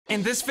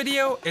In this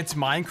video, it's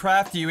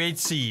Minecraft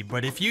UHC,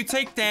 but if you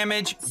take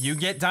damage, you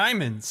get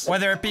diamonds.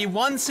 Whether it be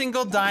one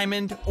single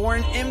diamond or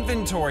an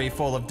inventory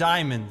full of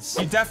diamonds.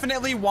 You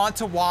definitely want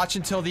to watch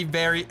until the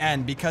very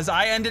end because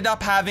I ended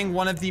up having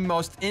one of the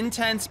most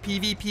intense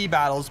PvP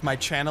battles my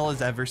channel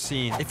has ever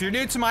seen. If you're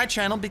new to my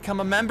channel, become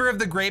a member of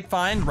the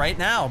Grapevine right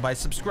now by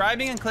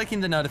subscribing and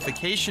clicking the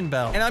notification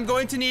bell. And I'm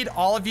going to need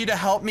all of you to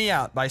help me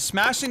out by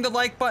smashing the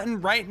like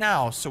button right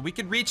now so we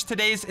could reach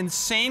today's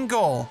insane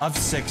goal of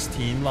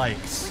 16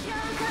 likes.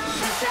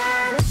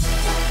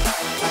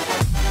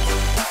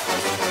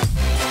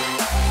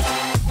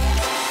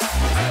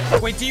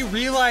 Wait, do you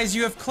realize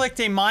you have clicked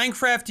a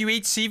Minecraft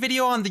UHC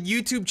video on the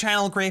YouTube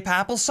channel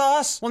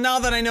Grapeapplesauce? Well, now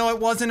that I know it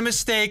wasn't a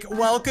mistake,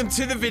 welcome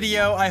to the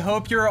video. I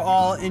hope you're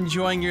all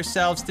enjoying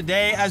yourselves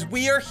today as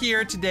we are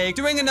here today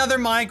doing another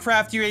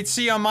Minecraft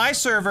UHC on my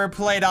server,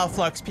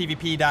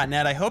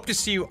 play.fluxpvp.net. I hope to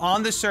see you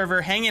on the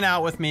server hanging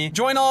out with me.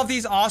 Join all of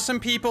these awesome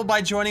people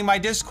by joining my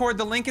Discord.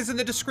 The link is in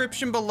the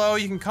description below.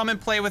 You can come and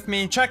play with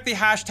me. Check the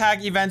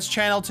hashtag events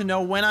channel to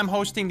know when I'm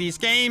hosting these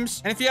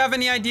games. And if you have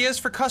any ideas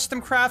for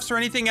custom crafts or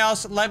anything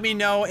else, let me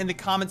know in the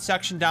comment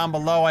section down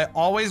below. I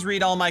always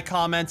read all my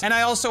comments and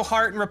I also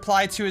heart and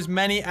reply to as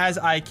many as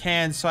I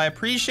can. So I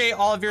appreciate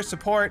all of your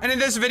support. And in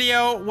this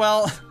video,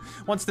 well,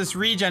 once this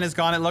regen is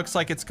gone, it looks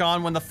like it's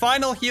gone. When the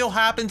final heal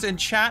happens in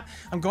chat,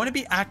 I'm going to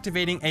be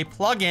activating a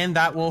plugin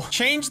that will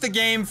change the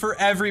game for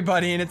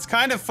everybody. And it's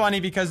kind of funny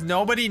because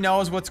nobody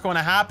knows what's going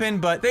to happen,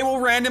 but they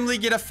will randomly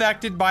get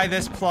affected by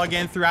this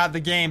plugin throughout the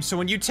game. So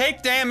when you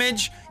take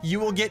damage, you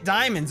will get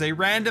diamonds. A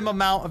random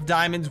amount of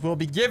diamonds will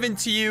be given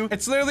to you.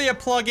 It's literally a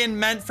plugin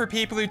meant for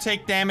people who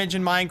take damage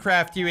in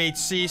Minecraft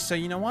UHC. So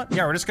you know what?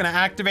 Yeah, we're just going to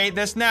activate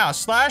this now.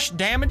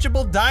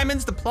 /damageable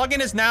diamonds. The plugin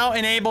is now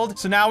enabled.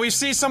 So now we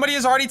see somebody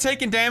has already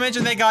taken damage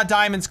and they got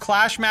diamonds.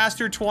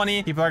 Clashmaster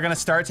 20. People are going to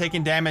start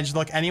taking damage.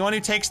 Look, anyone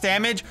who takes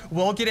damage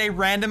will get a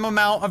random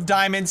amount of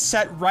diamonds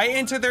set right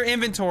into their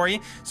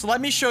inventory. So let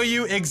me show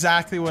you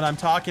exactly what I'm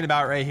talking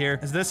about right here.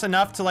 Is this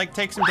enough to like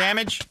take some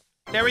damage?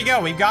 There we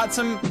go. We've got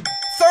some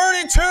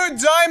 32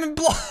 diamond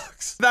blocks.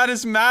 That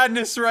is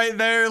madness right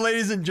there,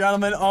 ladies and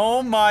gentlemen.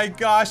 Oh my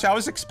gosh. I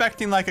was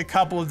expecting like a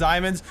couple of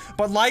diamonds,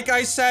 but like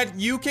I said,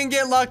 you can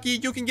get lucky.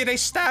 You can get a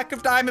stack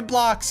of diamond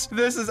blocks.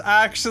 This is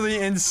actually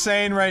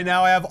insane right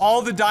now. I have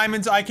all the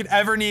diamonds I could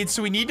ever need.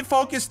 So we need to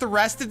focus the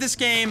rest of this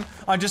game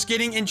on just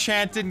getting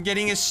enchanted and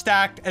getting as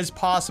stacked as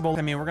possible.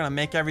 I mean, we're going to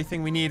make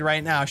everything we need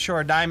right now.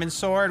 Sure. Diamond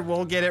sword.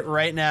 We'll get it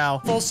right now.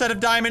 Full set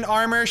of diamond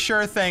armor.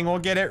 Sure thing. We'll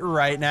get it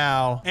right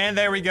now. And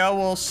there we go.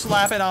 We'll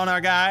slap it on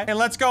our guy. And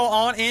let's go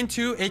on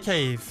into a cave.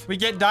 We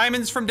get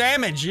diamonds from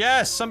damage.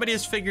 Yes, somebody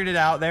has figured it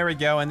out. There we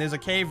go. And there's a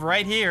cave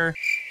right here.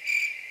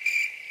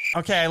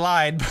 Okay, I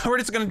lied. But we're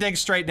just gonna dig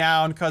straight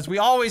down because we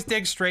always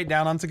dig straight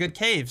down onto good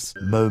caves.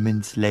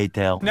 Moments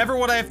later. Never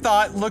would I have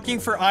thought looking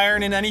for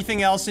iron and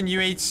anything else in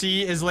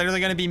UHC is literally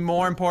gonna be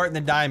more important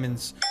than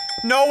diamonds.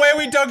 No way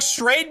we dug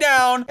straight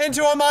down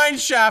into a mine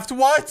shaft.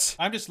 What?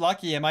 I'm just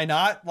lucky, am I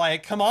not?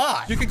 Like, come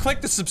on. You can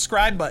click the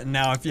subscribe button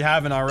now if you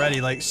haven't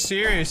already. Like,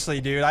 seriously,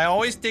 dude. I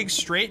always dig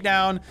straight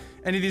down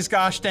into these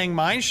gosh dang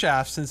mine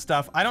shafts and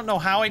stuff. I don't know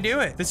how I do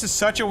it. This is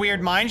such a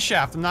weird mine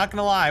shaft. I'm not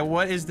gonna lie.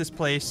 What is this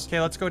place?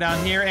 Okay, let's go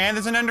down here. And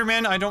there's an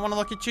Enderman. I don't want to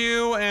look at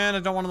you. And I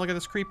don't want to look at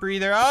this creeper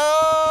either.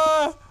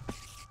 Oh!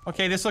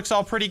 Okay, this looks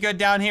all pretty good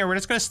down here. We're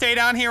just gonna stay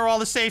down here where all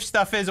the safe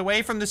stuff is,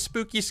 away from the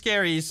spooky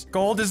scaries.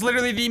 Gold is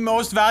literally the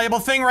most valuable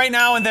thing right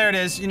now, and there it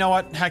is. You know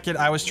what? Heck it,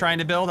 I was trying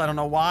to build. I don't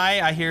know why.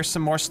 I hear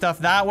some more stuff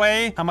that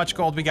way. How much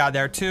gold we got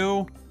there?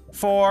 2,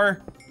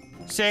 4,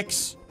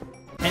 6,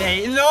 and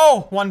 8.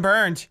 No! 1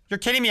 burned. You're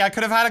kidding me. I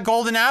could have had a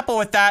golden apple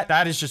with that.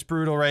 That is just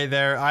brutal right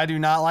there. I do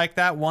not like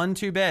that 1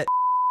 bit.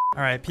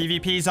 All right,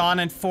 PvP's on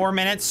in 4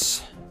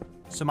 minutes.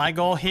 So my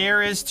goal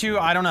here is to,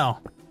 I don't know,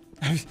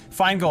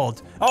 find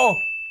gold. Oh!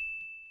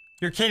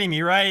 You're kidding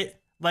me, right?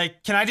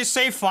 Like, can I just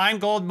say find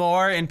gold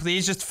more and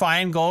please just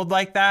find gold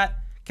like that?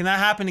 Can that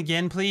happen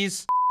again,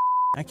 please?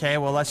 Okay,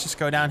 well, let's just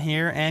go down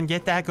here and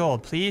get that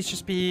gold. Please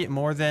just be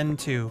more than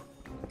 2.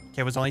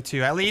 Okay, it was only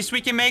 2. At least we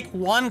can make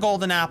 1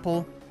 golden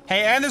apple.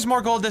 Hey, and there's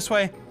more gold this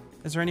way.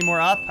 Is there any more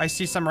up? I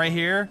see some right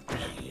here.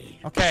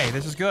 Okay,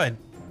 this is good.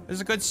 This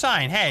is a good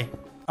sign. Hey.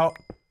 Oh.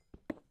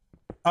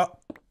 Oh.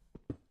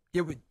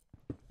 Yeah,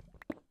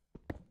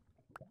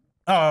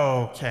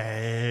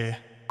 okay.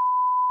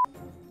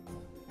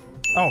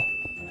 Oh,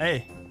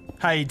 hey.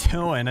 How you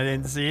doing? I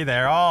didn't see you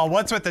there. Oh,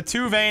 what's with the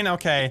 2 vein?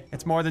 Okay,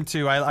 it's more than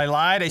 2. I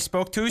lied. I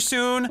spoke too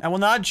soon. I will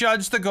not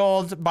judge the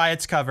gold by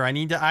its cover. I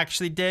need to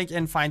actually dig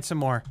and find some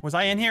more. Was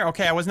I in here?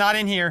 Okay, I was not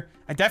in here.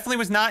 I definitely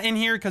was not in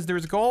here because there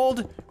was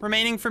gold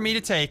remaining for me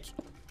to take.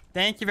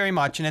 Thank you very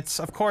much. And it's,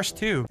 of course,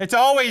 2. It's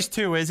always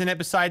 2, isn't it?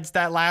 Besides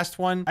that last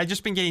one. I've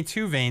just been getting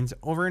 2 veins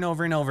over and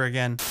over and over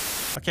again.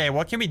 Okay,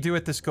 what can we do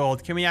with this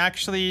gold? Can we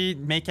actually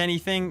make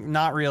anything?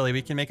 Not really.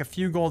 We can make a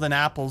few golden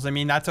apples. I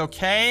mean, that's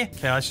okay.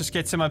 Okay, let's just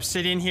get some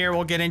obsidian here.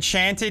 We'll get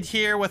enchanted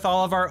here with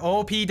all of our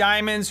OP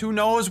diamonds. Who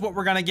knows what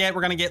we're gonna get?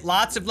 We're gonna get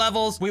lots of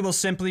levels. We will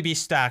simply be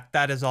stacked.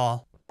 That is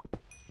all.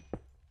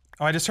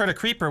 Oh, I just heard a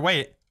creeper.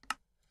 Wait.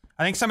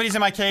 I think somebody's in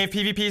my cave.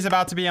 PvP is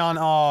about to be on.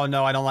 Oh,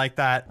 no, I don't like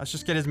that. Let's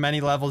just get as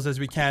many levels as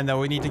we can, though.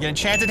 We need to get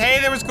enchanted.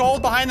 Hey, there was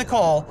gold behind the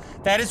coal.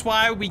 That is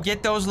why we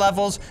get those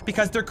levels,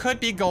 because there could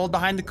be gold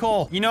behind the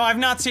coal. You know, I've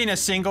not seen a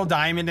single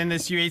diamond in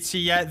this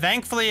UHC yet.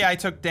 Thankfully, I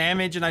took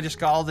damage and I just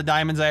got all the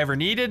diamonds I ever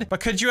needed. But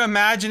could you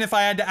imagine if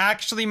I had to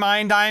actually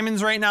mine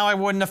diamonds right now? I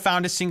wouldn't have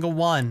found a single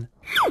one.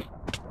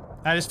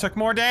 I just took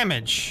more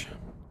damage.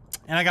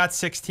 And I got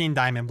 16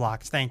 diamond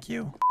blocks. Thank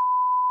you.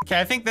 Okay,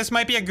 I think this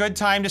might be a good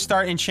time to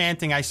start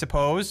enchanting, I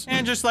suppose.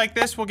 And just like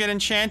this, we'll get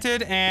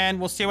enchanted and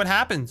we'll see what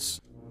happens.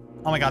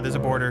 Oh my god, there's a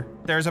border.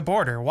 There's a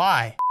border.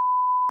 Why?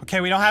 Okay,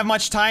 we don't have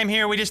much time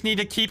here. We just need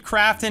to keep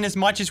crafting as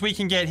much as we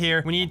can get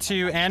here. We need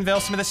to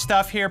anvil some of this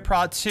stuff here.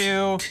 Prot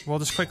 2. We'll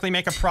just quickly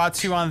make a Prot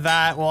 2 on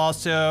that. We'll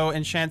also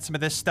enchant some of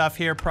this stuff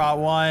here. Prot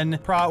 1.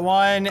 Prot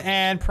 1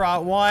 and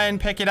Prot 1.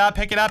 Pick it up,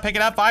 pick it up, pick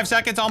it up. 5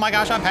 seconds. Oh my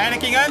gosh, I'm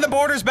panicking. And the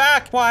border's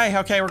back. Why?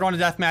 Okay, we're going to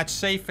deathmatch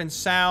safe and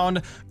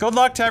sound. Good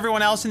luck to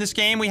everyone else in this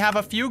game. We have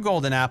a few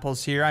golden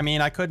apples here. I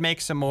mean, I could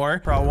make some more.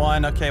 Prot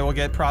 1. Okay, we'll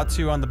get Prot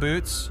 2 on the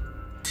boots.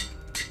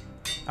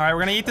 All right,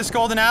 we're gonna eat this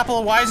golden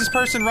apple. Why is this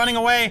person running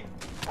away?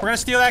 We're gonna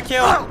steal that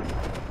kill.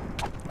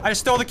 I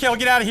just stole the kill.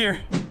 Get out of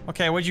here.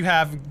 Okay, what'd you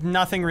have?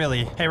 Nothing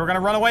really. Hey, we're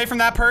gonna run away from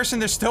that person.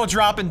 They're still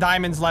dropping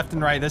diamonds left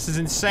and right. This is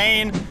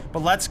insane. But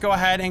let's go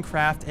ahead and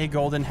craft a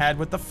golden head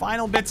with the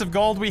final bits of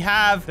gold we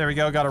have. There we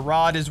go. Got a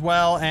rod as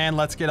well. And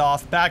let's get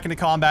off. Back into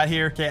combat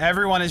here. Okay,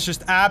 everyone is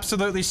just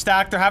absolutely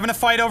stacked. They're having a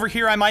fight over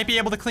here. I might be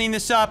able to clean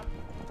this up.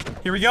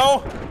 Here we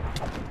go.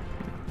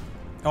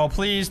 Oh,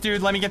 please,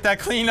 dude, let me get that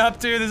clean up,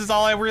 dude. This is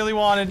all I really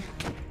wanted.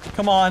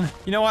 Come on.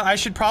 You know what? I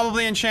should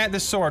probably enchant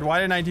this sword. Why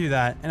didn't I do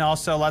that? And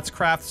also, let's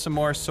craft some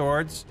more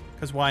swords,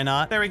 because why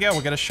not? There we go.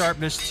 We'll get a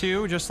sharpness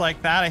 2, just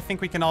like that. I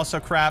think we can also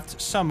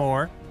craft some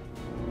more.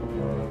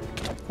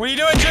 What are you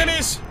doing,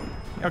 Jimmy's?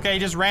 Okay, he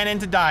just ran in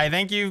to die.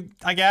 Thank you,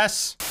 I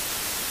guess.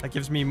 That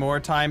gives me more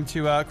time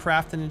to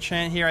craft an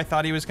enchant here. I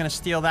thought he was going to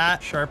steal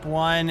that. Sharp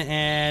 1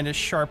 and a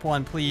sharp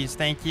 1, please.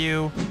 Thank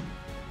you.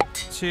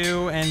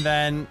 2, and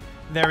then...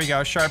 There we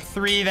go. Sharp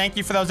 3. Thank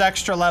you for those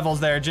extra levels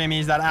there,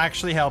 Jimmy's. That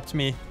actually helped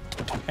me.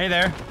 Hey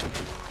there.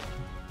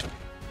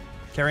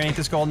 Okay, we're gonna eat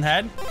this golden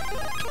head.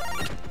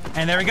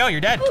 And there we go.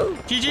 You're dead.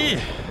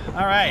 GG.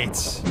 All right.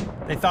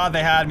 They thought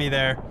they had me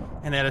there.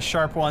 And they had a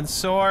sharp 1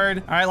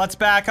 sword. All right, let's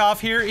back off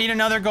here. Eat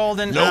another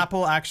golden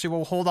apple. Actually,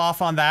 we'll hold off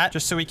on that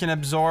just so we can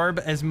absorb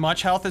as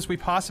much health as we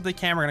possibly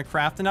can. We're going to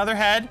craft another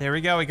head. There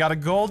we go. We got a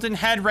golden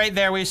head right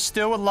there. We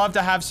still would love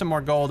to have some more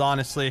gold,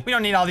 honestly. We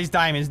don't need all these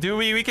diamonds, do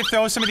we? We could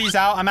throw some of these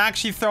out. I'm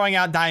actually throwing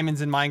out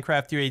diamonds in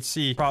Minecraft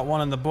UHC. Prot 1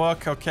 in the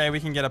book. Okay,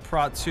 we can get a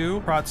Prot 2.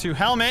 Prot 2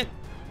 helmet.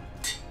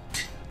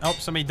 Oh,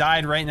 somebody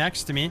died right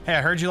next to me. Hey,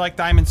 I heard you like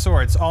diamond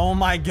swords. Oh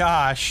my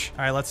gosh.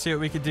 All right, let's see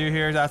what we could do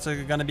here. That's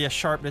gonna be a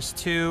sharpness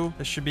 2.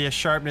 This should be a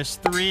sharpness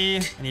 3.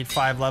 I need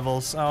 5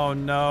 levels. Oh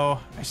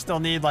no. I still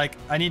need I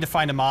need to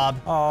find a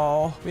mob.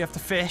 Oh, we have to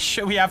fish.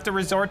 We have to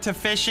resort to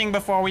fishing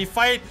before we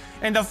fight.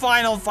 In the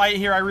final fight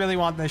here, I really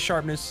want the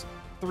sharpness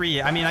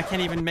 3. I mean, I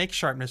can't even make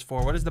sharpness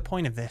 4. What is the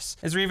point of this?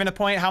 Is there even a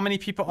point? How many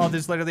people? Oh,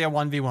 there's literally a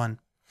 1v1.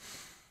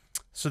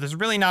 So there's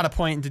really not a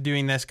point into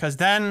doing this, because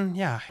then,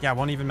 yeah, it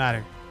won't even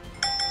matter.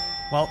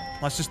 Well,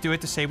 let's just do it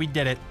to say we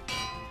did it.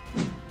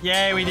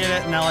 Yay, we did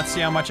it. Now let's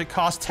see how much it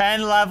costs.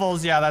 10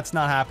 levels. Yeah, that's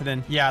not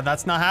happening. Yeah,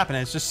 that's not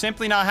happening. It's just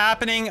simply not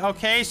happening.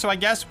 Okay, so I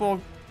guess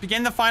we'll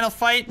begin the final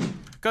fight.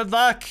 Good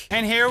luck.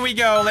 And here we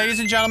go, ladies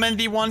and gentlemen.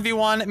 The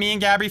 1v1. Me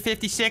and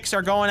Gabby56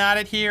 are going at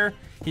it here.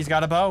 He's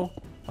got a bow.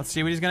 Let's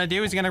see what he's going to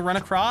do. He's going to run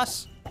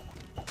across.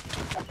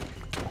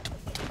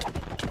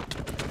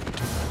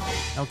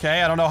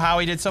 Okay, I don't know how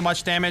he did so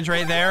much damage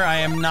right there. I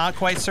am not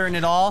quite certain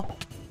at all.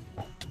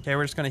 Okay,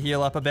 we're just gonna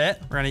heal up a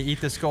bit. We're gonna eat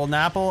this golden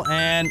apple,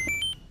 and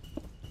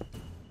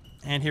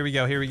here we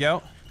go, here we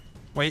go.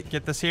 Wait,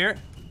 get this here.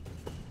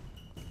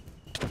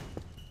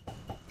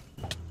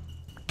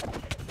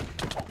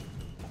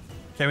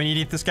 Okay, we need to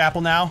eat this apple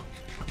now.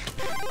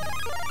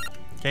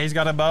 Okay, he's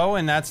got a bow,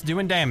 and that's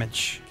doing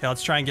damage. Okay,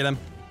 let's try and get him.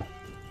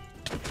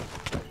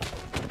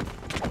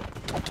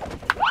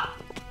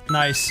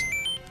 Nice.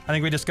 I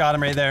think we just got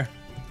him right there.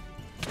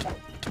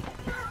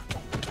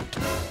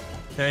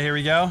 Okay, here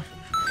we go.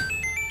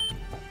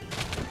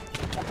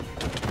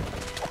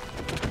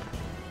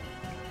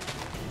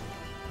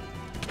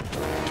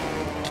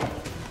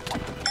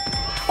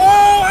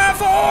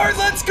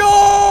 Let's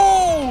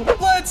go!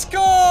 Let's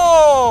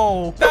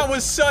go! That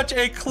was such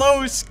a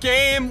close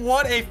game.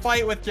 What a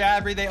fight with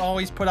Gabby. They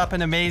always put up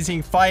an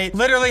amazing fight.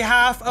 Literally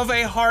half of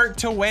a heart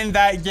to win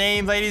that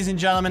game. Ladies and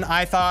gentlemen,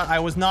 I thought I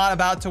was not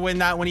about to win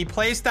that when he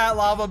placed that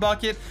lava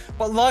bucket,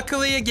 but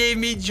luckily it gave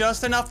me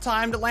just enough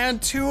time to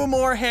land 2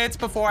 more hits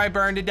before I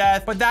burned to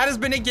death. But that has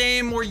been a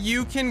game where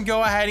you can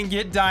go ahead and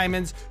get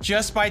diamonds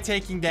just by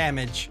taking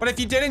damage. But if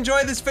you did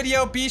enjoy this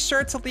video, be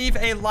sure to leave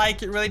a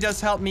like. It really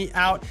does help me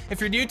out. If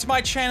you're new to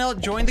my channel,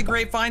 join the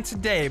Grapevine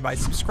today by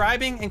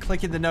subscribing and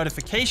clicking the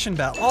notification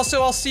bell.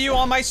 Also, I'll see you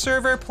on my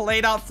server,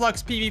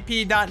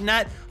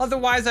 play.fluxpvp.net.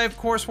 Otherwise, I of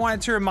course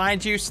wanted to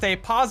remind you, stay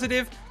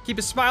positive, keep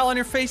a smile on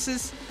your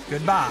faces.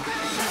 Goodbye.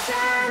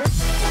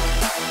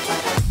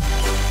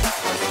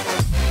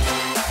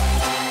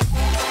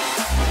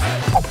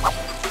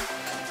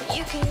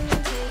 You can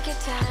take your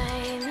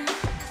time.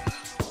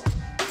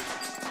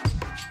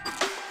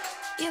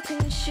 You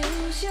can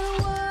choose your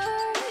words.